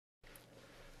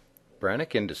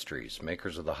Branick Industries,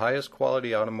 makers of the highest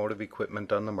quality automotive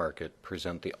equipment on the market,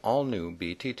 present the all-new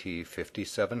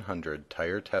BTT-5700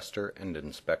 tire tester and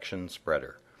inspection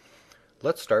spreader.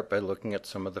 Let's start by looking at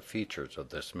some of the features of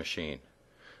this machine.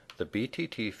 The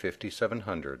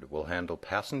BTT-5700 will handle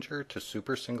passenger to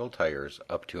super single tires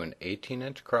up to an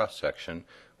 18-inch cross-section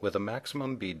with a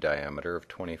maximum bead diameter of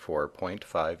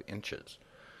 24.5 inches.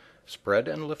 Spread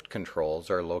and lift controls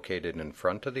are located in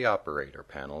front of the operator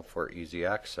panel for easy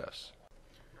access.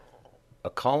 A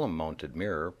column-mounted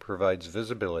mirror provides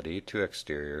visibility to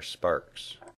exterior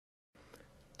sparks.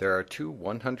 There are two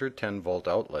 110-volt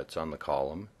outlets on the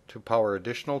column to power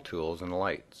additional tools and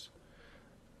lights.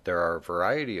 There are a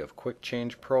variety of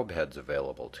quick-change probe heads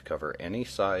available to cover any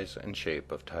size and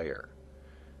shape of tire.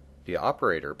 The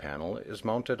operator panel is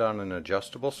mounted on an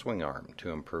adjustable swing arm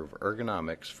to improve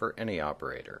ergonomics for any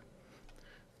operator.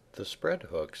 The spread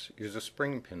hooks use a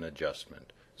spring pin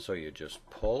adjustment, so you just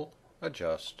pull,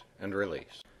 adjust, and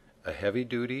release. A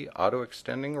heavy-duty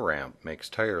auto-extending ramp makes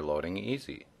tire loading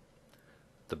easy.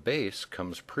 The base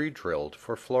comes pre-drilled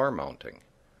for floor mounting,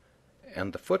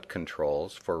 and the foot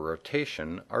controls for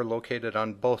rotation are located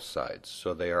on both sides,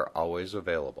 so they are always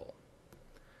available.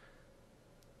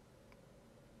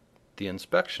 The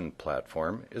inspection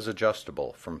platform is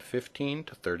adjustable from 15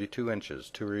 to 32 inches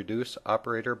to reduce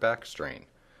operator back strain.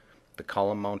 The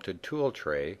column-mounted tool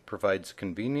tray provides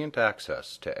convenient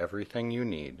access to everything you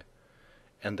need,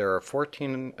 and there are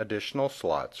 14 additional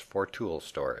slots for tool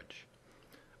storage.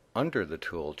 Under the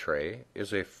tool tray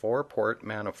is a 4-port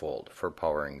manifold for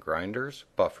powering grinders,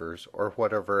 buffers, or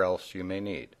whatever else you may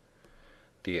need.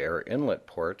 The air inlet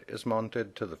port is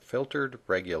mounted to the filtered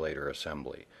regulator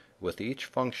assembly, with each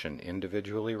function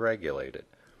individually regulated.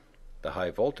 The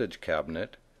high-voltage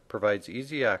cabinet provides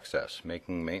easy access,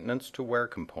 making maintenance to wear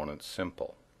components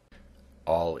simple.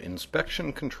 All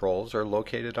inspection controls are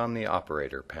located on the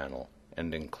operator panel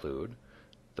and include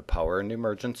the power and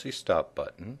emergency stop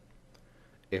button,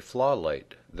 a flaw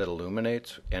light that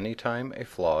illuminates anytime a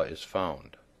flaw is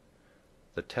found,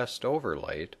 the test over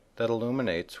light that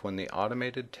illuminates when the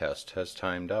automated test has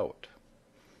timed out,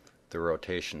 the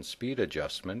rotation speed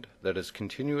adjustment that is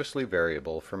continuously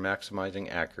variable for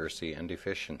maximizing accuracy and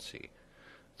efficiency,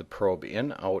 the probe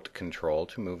in-out control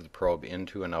to move the probe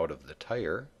into and out of the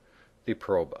tire, the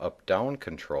probe up-down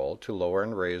control to lower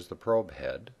and raise the probe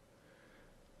head,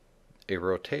 a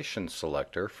rotation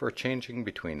selector for changing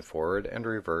between forward and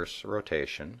reverse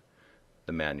rotation,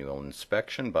 the manual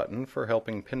inspection button for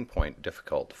helping pinpoint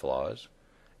difficult flaws,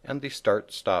 and the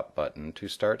start-stop button to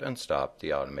start and stop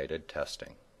the automated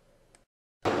testing.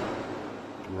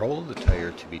 Roll the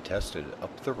tire to be tested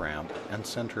up the ramp and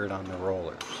center it on the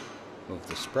rollers. Move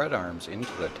the spread arms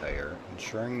into the tire,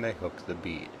 ensuring they hook the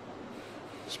bead.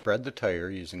 Spread the tire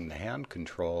using the hand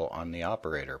control on the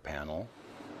operator panel,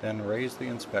 then raise the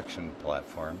inspection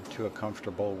platform to a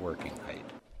comfortable working height.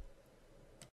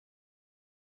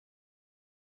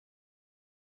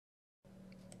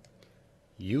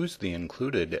 Use the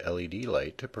included LED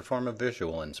light to perform a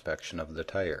visual inspection of the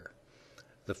tire.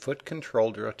 The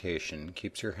foot-controlled rotation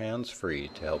keeps your hands free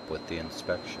to help with the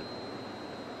inspection.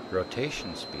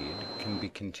 Rotation speed can be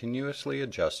continuously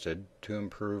adjusted to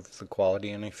improve the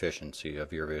quality and efficiency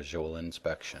of your visual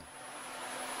inspection.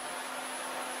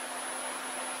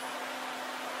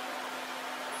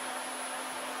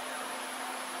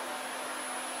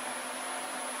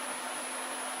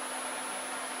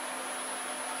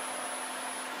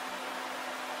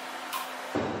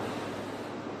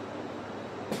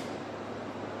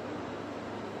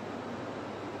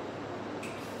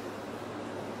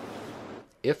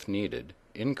 If needed,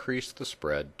 increase the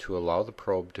spread to allow the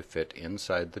probe to fit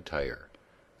inside the tire,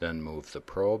 then move the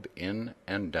probe in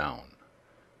and down.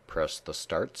 Press the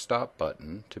Start-Stop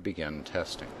button to begin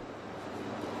testing.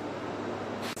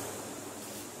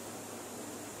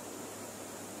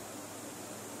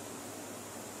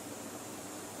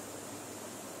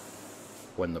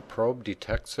 When the probe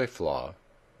detects a flaw,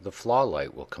 the flaw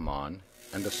light will come on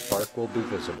and a spark will be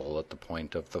visible at the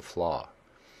point of the flaw.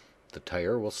 The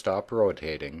tire will stop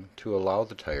rotating to allow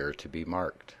the tire to be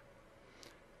marked.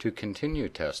 To continue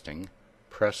testing,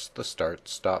 press the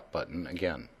Start-Stop button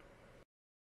again.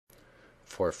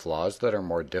 For flaws that are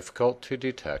more difficult to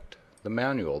detect, the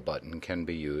manual button can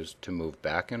be used to move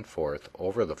back and forth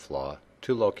over the flaw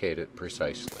to locate it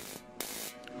precisely.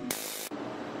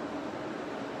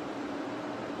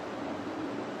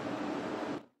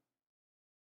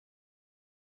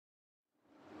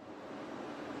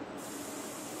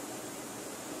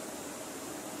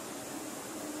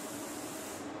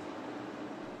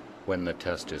 When the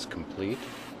test is complete,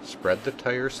 spread the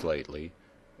tire slightly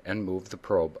and move the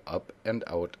probe up and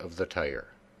out of the tire.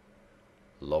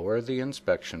 Lower the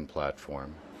inspection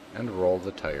platform and roll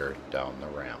the tire down the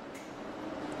ramp.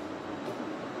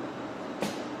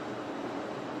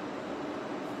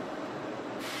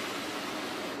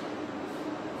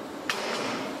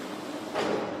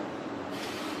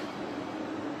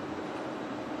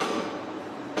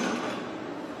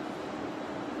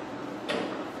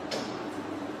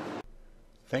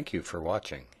 Thank you for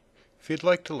watching. If you'd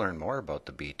like to learn more about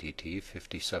the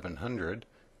BTT-5700,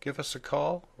 give us a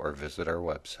call or visit our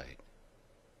website.